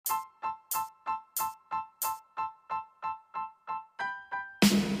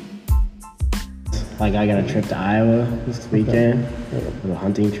Like I got a trip to Iowa this weekend. A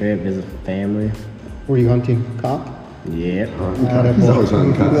hunting trip, visit family. Were you hunting cock? Yeah. He's always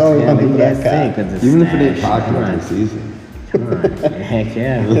hunting cock. Even if it ain't cock hunting season. Come on. Heck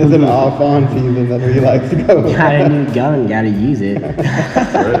yeah. It's an off-on season. That's where he likes to go. Got a new gun, gotta use it. Right.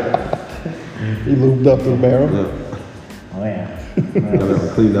 He lubed up the barrel. Yeah. Oh yeah. Got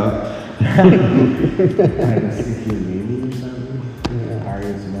it cleaned up. Like a 60 movie or something. Yeah. Party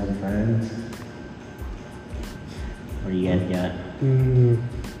with some other friends. What do you guys got? I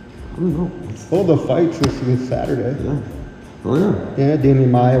don't know. Oh, the fights this Saturday. Yeah. Oh yeah. Yeah, Danny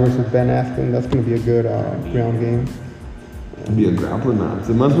Maya versus Ben Askren. That's going to be a good round game. It'd be a grappling match.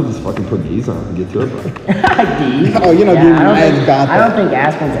 They might as well just fucking put geese on and get to it, bro. Oh, you know, Danny Maya's got that. I don't think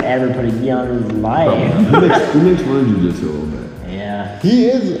Askren's ever put a gi on in his life. He makes fun of jiu-jitsu a little bit. Yeah. He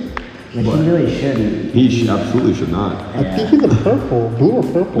is. Like, he really shouldn't. He absolutely should not. I think he's a blue or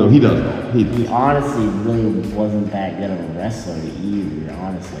purple. No, he doesn't. He honestly really wasn't that good of a wrestler either,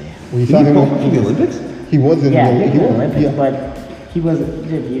 honestly. We saw him in the Olympics? He was in Yeah, the he was in the Olympics, yeah. but he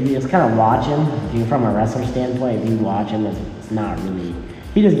was kind of watching. From a wrestler standpoint, if you watch him, it's not really.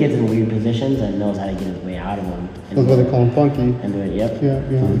 He just gets in weird positions and knows how to get his way out of them. That's why they call him funky. And do it, yep. Yeah.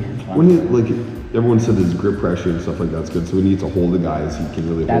 When he, like, everyone said his grip pressure and stuff like that's good, so he needs to hold the guys he can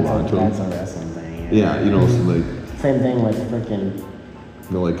really hold on to That's him. a wrestling thing. Yeah, you know, so like, Same thing with freaking.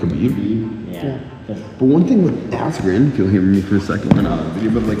 you know, like Khabib. Yeah. But one thing with Askren, if you'll hear me for a second, we're not on video,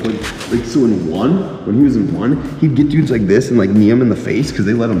 but like so when he was in one, he'd get dudes like this and like knee him in the face because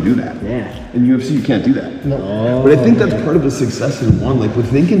they let him do that. Yeah. In UFC, you can't do that. No. But I think that's part of his success in one. Like, with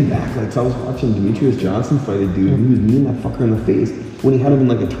thinking back, like, so I was watching Demetrius Johnson fight a dude, and he was kneeing that fucker in the face when he had him in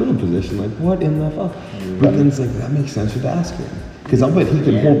like a turtle position. Like, what in the fuck? But then it's like, that makes sense with Askren. Because I'll bet he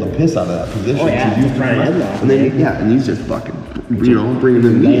can hold the piss out of that position. Oh, yeah, He's used to front it. headlock, And then, and he's just fucking, you know, bringing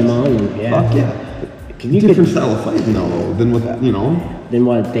them Lay knees. him on, yeah. Fuck yeah. Different style of fighting though than with, you know. Than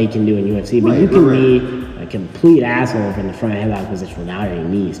what they can do in UFC. But Right, you can right. be a complete asshole from the front headlock position without any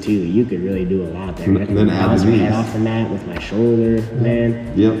knees too. You could really do a lot there. I can then add bounce the your head knees. off the mat with my shoulder,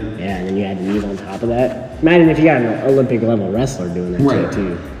 man. Yep. Yeah, and then you add the knees on top of that. Imagine if you got an Olympic level wrestler doing that Right.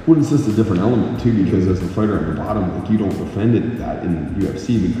 too. Well, it's just a different element too, because as a fighter at the bottom, like, you don't defend it that in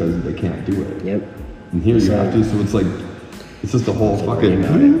UFC because they can't do it. Yep. And here you have to, so it's like, it's just a whole fucking.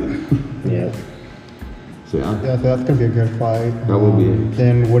 Yep. So yeah, Yeah, so that's going to be a good fight. that will be.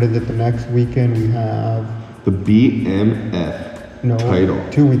 Then what is it, the next weekend we have? The BMF title.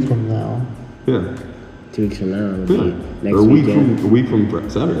 2 weeks from now. Yeah. 2 weeks from now, it'll Yeah. be next Or a week weekend. from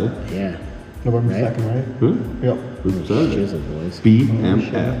Saturday. Yeah. November Right. 2nd, right? Huh? Yep. Week from Saturday. Cheers, boys.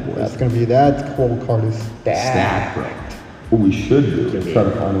 BMF, boys. That's going to be that whole card is stacked. Stacked, bro. What we should do is try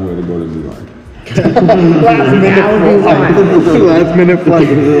to find a way to go to New York. Last minute flight.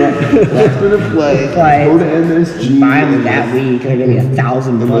 Last minute flight. Go to MSG. Finally that week, they're gonna be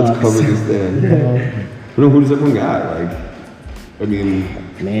 $1,000. And let's cover this thing. But who does everyone got? Like, I mean,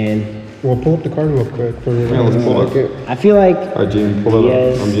 Man, We'll pull up the card real quick for yeah, let's pull it. I feel like. All right, Jamie, pull it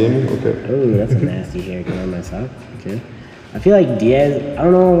Diaz. up. I'm Jamie? Okay. Oh, that's a nasty haircut on myself. Okay. I feel like Diaz, I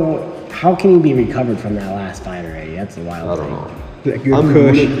don't know, how can he be recovered from that last fight already? That's a wild I thing. don't know. that good I'm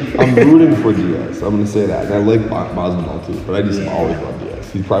push. rooting for Diaz. I'm going to say that. And I like Masvidal too, but I just always love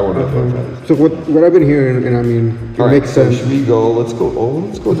Diaz. He's probably one of my favorite fighters. So what I've been hearing, and I mean, it All right, makes so sense. should we go? Let's go. Oh,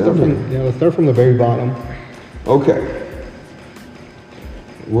 let's go down there. Let's start from the very bottom. Okay.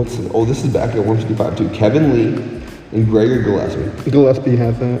 This is back at 155 too. Kevin Lee and Gregor Gillespie. Gillespie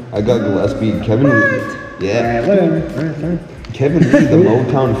has that. I got Gillespie and Kevin Lee. Yeah. Alright, whatever. Alright, fine. Kevin Lee, the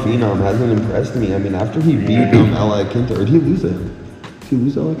Motown phenom, hasn't impressed me. I mean, after he beat L.I. Quinta, or did he lose it? Did he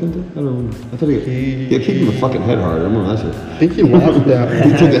lose L.I. Quinta? I don't know. I thought he kicked him in the fucking head hard. I remember that shit. I think he lost that.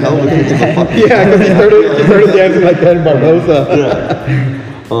 He took a hell of a kick to the fucking Yeah, because he started dancing like that in Barbosa. Yeah.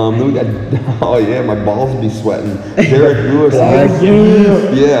 Then we got, oh yeah, my balls be sweating. Derek Lewis.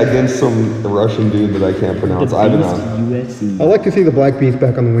 Against some Russian dude that I can't pronounce. Ivanov. UFC. I like to see the black beast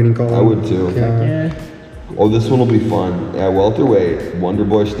back on the winning column. I would too. Yeah. Yeah. Oh, this one will be fun. Yeah, welterweight,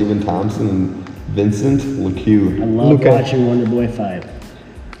 Wonderboy Stephen Thompson and Vincent I LeCue. love Luke. watching Wonder Boy fight.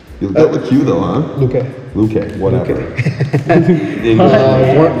 You got LeCue though, huh? Luque. Luque, whatever.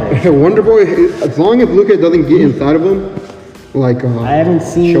 Wonder Boy, as long as Luque doesn't get inside of him, like I haven't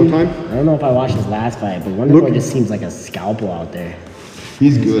seen. Showtime. I don't know if I watched his last fight, but Wonder Boy just seems like a scalpel out there.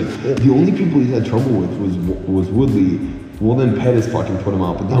 He's good. The only people he's had trouble with was Woodley. Well, then Pettis fucking put him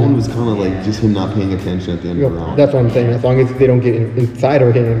out, but that one was kind of like just him not paying attention at the end of the round. That's what I'm saying. As long as they don't get inside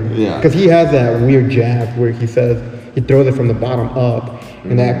of him, Yeah. Because he has that weird jab where he says he throws it from the bottom up,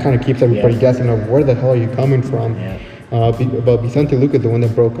 and that kind of keeps everybody guessing of where the hell are you coming from. Yeah. But Vicente Luque is the one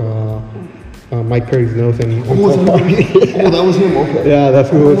that broke Mike Perry's nose and Oh, that was him. Okay. yeah, that's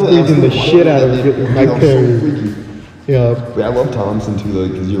who was squeezing the shit out of Mike So Perry. freaky. Yeah. But I love Thompson too, though,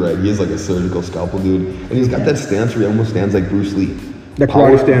 because you're right. He is like a surgical scalpel dude, and he's got that stance where he almost stands like Bruce Lee. The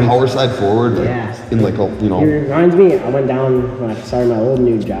karate stance. Power side forward, like, Yeah. in like a It reminds me, I went down, when I started my old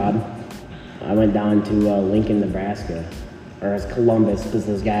new job, I went down to Lincoln, Nebraska. Or it's Columbus, because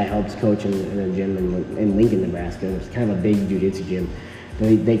this guy helps coach in a gym in Lincoln, Nebraska. It's kind of a big jiu-jitsu gym.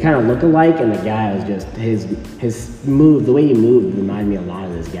 They kind of look alike, and the guy was just, his move, the way he moved reminded me a lot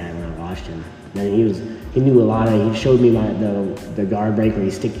of this guy when I watched him. And he knew a lot of, he showed me the guard break where you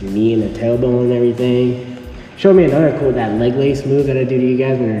stick your knee in the tailbone and everything. Showed me another cool, that leg lace move that I do to you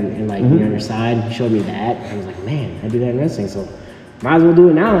guys when you're when you're on your side. He showed me that. I was like, man, I do that in wrestling, so might as well do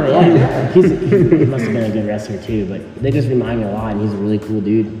it now. Yeah, he must have been a good wrestler too, but they just remind me a lot, and he's a really cool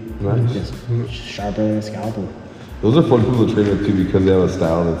dude. Nice. Just sharper than a scalpel. those are fun people to train with too because they have a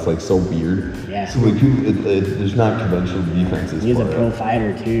style that's like so weird. Yeah. So like there's not conventional defenses. He's for a it. pro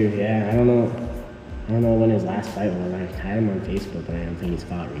fighter too. Yeah, I don't know when his last fight was. I had him on Facebook, but I don't think he's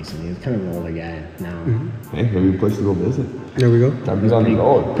fought recently. He's kind of an older guy now. Hey, maybe a place to go visit. There we go. Time he's on the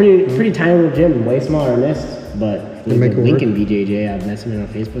road. Pretty tiny little gym, way smaller than this, but They make it work. Lincoln BJJ. I've messaged him on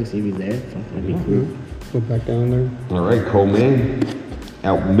Facebook, see if he's there. Fuck, that'd be cool. Go back down there. All right, co-main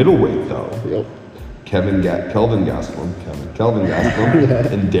out middleweight though. Yep. Kelvin Gastelum,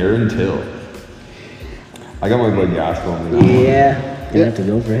 and Darren Till. I got my boy Gastelum. Yeah, you have to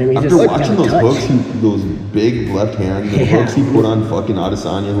go for him. He After just watching got a those touch. hooks, those big left hand hooks he put on fucking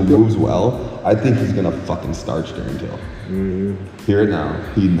Adesanya, who moves well, I think he's gonna fucking starch Darren Till. Hear it now.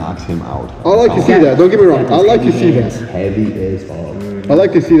 He knocks him out. I like to see that. Don't get me wrong. I like to see that. Heavy as fuck. I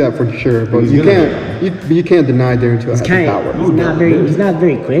like to see that for sure. But He's you gonna- can't deny Darren Till has the power. He's not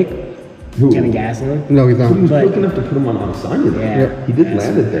very quick. Who? Kevin Gastelum. No, he's He was not. quick enough to put him on Adesanya. Though. Yeah. He did That's-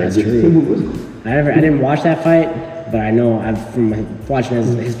 land it there. that's Just true. him who was I didn't watch that fight, but I know from watching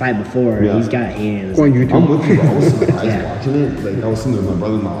his fight before, Yeah. he's got hands. Go on I'm YouTube. with you. I was surprised Yeah. watching it. Like I was sitting there with my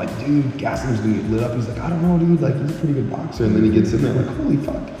brother-in-law, like, dude, Gaslam's gonna get lit up. He's like, I don't know, dude. Like, he's a pretty good boxer. And then he gets in there, like, holy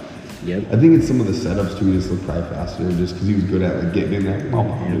fuck. Yep. I think it's some of the setups too. He just looked probably faster, just because he was good at like getting in there.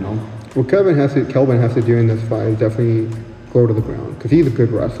 You know. What Kelvin has to do in this fight is definitely go to the ground because he's a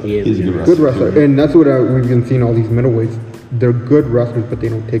good wrestler. He is He's a good Good wrestler. wrestler, and that's what we've been seeing all these middleweights. They're good wrestlers, but they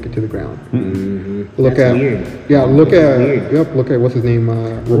don't take it to the ground. Look That's at weird. look at weird. look at what's his name,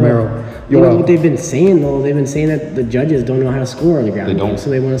 Romero. You know what they've been saying though? They've been saying that the judges don't know how to score on the ground. They don't. So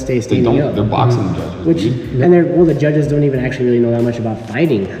they want to stay They standing don't. up. They're boxing judges. Which dude. and the judges don't even actually really know that much about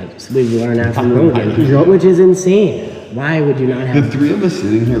fighting. So we've learned that from Rogan, Yep. which is insane. Why would you not The have? three of us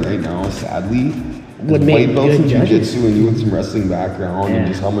sitting here right now, sadly, Would as make white belts good in judges. jiu-jitsu and you with some wrestling background Yeah. and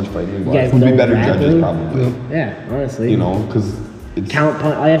just how much fighting we You guys watch, would be know better judges grappling? probably. Yeah, honestly. You know, because it's Count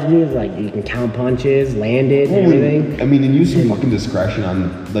punch. All you have to do is like you can count punches, land it, and everything. I mean, and use some fucking discretion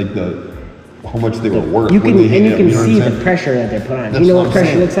on like how much they were worth. You when can they hit and you them, can know what see I'm the saying? pressure that they're put on. That's You know what what I'm pressure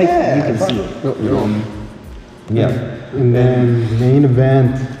saying. looks like? Yeah, You can fuck. see it. You know, yeah. And then main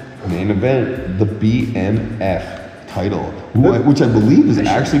event. Main event, the BMF title, which I believe is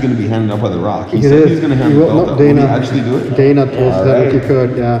actually going to be handed out by The Rock. He said he's going to hand the belt out. Will he actually do it? Dana told us that if he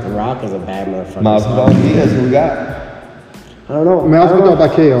could, The yeah. Rock is a bad motherfucker. Masvidal Diaz, who we got? I don't know. Masvidal by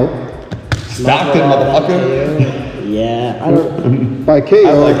KO. Stockton, motherfucker. Yeah, I don't. By KO.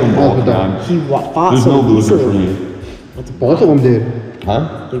 I like them both, Masvidal. man. He fought There's so no loser for recently. me. Both of them did.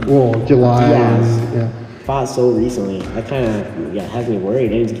 Huh? Well, July. Diaz. Yeah. Fought so recently. That kind of has me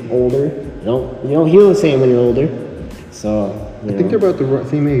worried. And he's older. You don't heal the same when you're older. So I think they're about the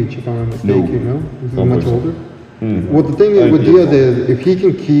same age, if I'm not mistaken. You know, he's No much person. older. Well, the thing is with Diaz is if he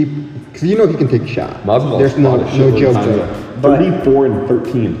can keep, because you know he can take a shot. Masvidal's There's no fought a shitload of joke times. there. 34 and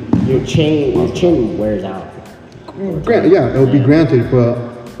 13. your chin wears out. Yeah, it'll be granted, but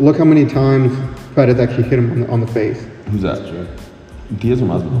look how many times Pettis actually hit him on the face. Who's that? Diaz or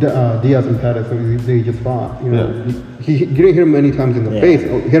Masvidal? Diaz and Pettis, they just fought. You know, Yeah. he didn't hit him many times in the Yeah. face.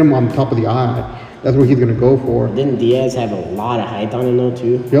 Hit him on the top of the eye. That's what he's gonna go for. Didn't Diaz have a lot of height on him though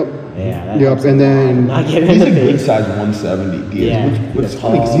too? Yep. Yeah. That Yep, helps and a lot. then- Not getting He's in a the good face. size 170 Diaz, Yeah. which is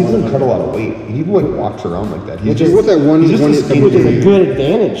funny because he doesn't cut a lot of weight. He like walks around like that. He's Which is what's that one- he's just one- a skinny Which is a dude. good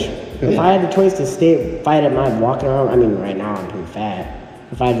advantage. If I had the choice to fight at my walking around, I mean, right now I'm pretty fat.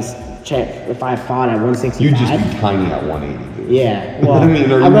 If I had to if I fought at 165, You'd just be tiny at 180, dude. yeah. Well, I mean,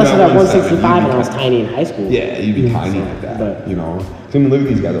 or I wrestled even at at 165 and I was 170, tiny in high school. Yeah, you'd be tiny like that. But- you know, so, I mean, look at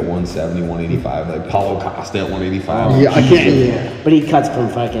these guys at 170, 185, like Paulo Costa at 185. Yeah, I can't. Yeah. But he cuts from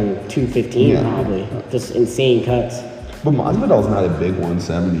fucking 215 Yeah. probably. Just insane cuts. But Masvidal's not a big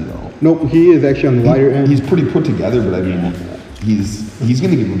 170 though. Nope, he is actually on the lighter end. He's pretty put together, but I mean, he's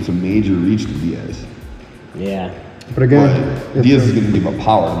going to give him some major reach to Diaz. Yeah. But again, But Diaz is going to give up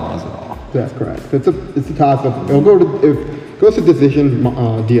power to Masvidal. That's correct. It's a toss up. It'll go to if it goes to decision,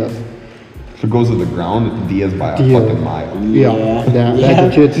 Diaz. If it goes to the ground, Diaz by a fucking mile. Yeah.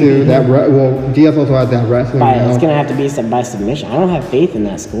 That jiu-jitsu, Diaz also has that wrestling. It's gonna have to be by submission. I don't have faith in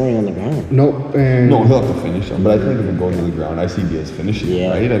that scoring on the ground. Nope. No, he'll have to finish him. But I think if it goes to the ground, I see Diaz finishing it,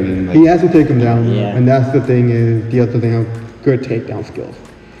 right? I mean, like, he has to take him down. Yeah. And that's the thing is Diaz doesn't have good takedown skills.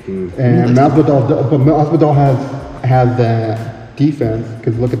 And Masvidal has that defense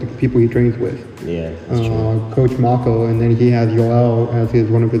because look at the people he trains with. Yeah, that's true. Coach Mako, and then he has Yoel as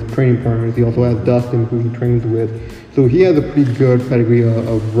one of his training partners. He also has Dustin, who he trains with. So he has a pretty good pedigree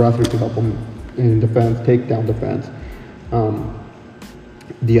of wrestlers to help him in defense, takedown defense.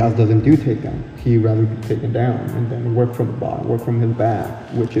 Diaz doesn't do takedown. He rather be taken down and then work from the bottom, work from his back,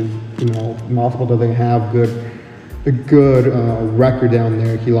 which is, Masvidal doesn't have a good record down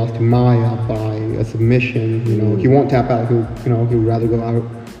there. He lost to Maya by a submission. He won't tap out. He'll rather go out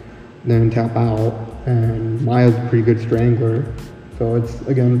than tap out. And Maya's a pretty good strangler. So it's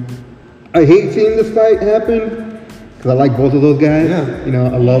again, I hate seeing this fight happen because I like both of those guys. Yeah.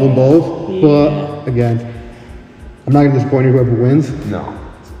 I love them both. But again, I'm not gonna disappoint whoever wins. no.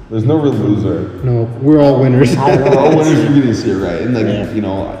 There's no real loser. No, we're all winners. We're all winners for getting this here, right? And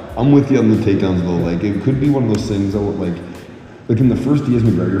I'm with you on the takedowns though. Like it could be one of those things that like in the first Diaz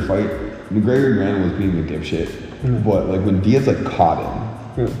McGregor fight, McGregor granted was being a dipshit, but like when Diaz like caught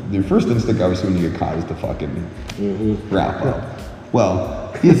him, your first instinct obviously when you get caught is to fucking wrap up.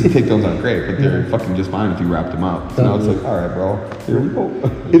 Well, Diaz's takedowns aren't great, but they're fucking just fine if you wrapped him up. So now it's like, all right, bro, here we go.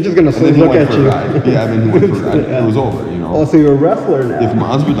 He's just gonna look at you. Yeah, and then he went for a ride. It was over, Oh, so you're a wrestler now. If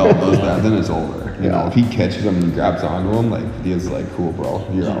Masvidal does that, then it's over. If he catches him and grabs onto him, like Diaz is like, cool, bro,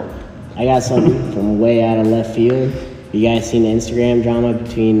 you're out. I got something from way out of left field. You guys seen the Instagram drama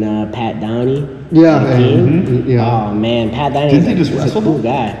between Pat Downey? Yeah. Oh man, Pat Downey Didn't they just is a wrestle cool them?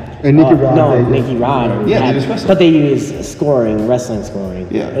 guy. And Nicky Rod. No, Nicky Rod. Yeah, they just wrestled. But they use wrestling scoring.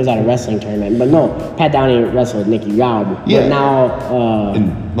 Yeah. It was at a wrestling tournament. But no, Pat Downey wrestled Nicky Rod. Yeah. But now,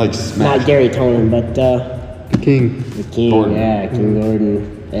 And like smash. not Gary Tonin, but The King. the King. Gordon. Yeah, King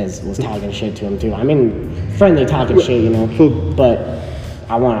Gordon was talking shit to him too. I mean, friendly talking shit, But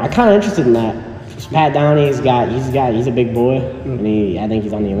I kind of interested in that. Pat Downey, he's a big boy, and I think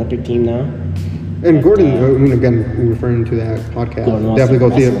he's on the Olympic team now. And Gordon, again, referring to that podcast, Gordon definitely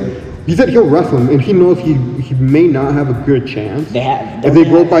go see wrestling. it. He said he'll wrestle him, and he knows he may not have a good chance if they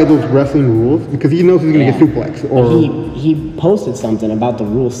go by those wrestling rules, because he knows he's going to get suplexed. Or he posted something about the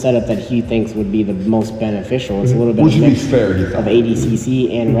rule setup that he thinks would be the most beneficial. It's a little bit Which of would be mix fair, he of thought.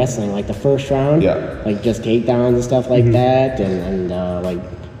 ADCC and wrestling, like the first round, like just takedowns and stuff like that, and like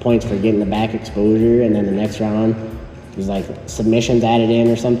points for getting the back exposure, and then the next round was like submissions added in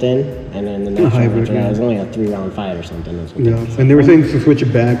or something, and then the next round it was only a 3-round fight or something. And they were saying to switch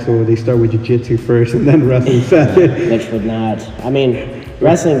it back, so they start with jiu-jitsu first and then wrestling second. Which would not. I mean,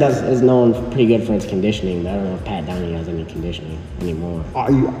 wrestling is known pretty good for its conditioning, but I don't know if Pat Downey has any conditioning anymore.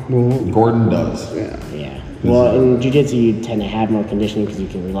 Gordon does. Yeah. Well, in jiu-jitsu, you tend to have more conditioning because you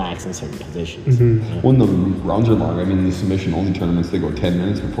can relax in certain positions. When the rounds are long, I mean, the submission only tournaments, they go 10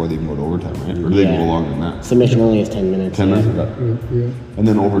 minutes before they even go to overtime, right? Or do they go longer than that? Submission only is 10 minutes. 10 minutes? Okay. And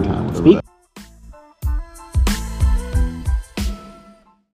then overtime, whatever.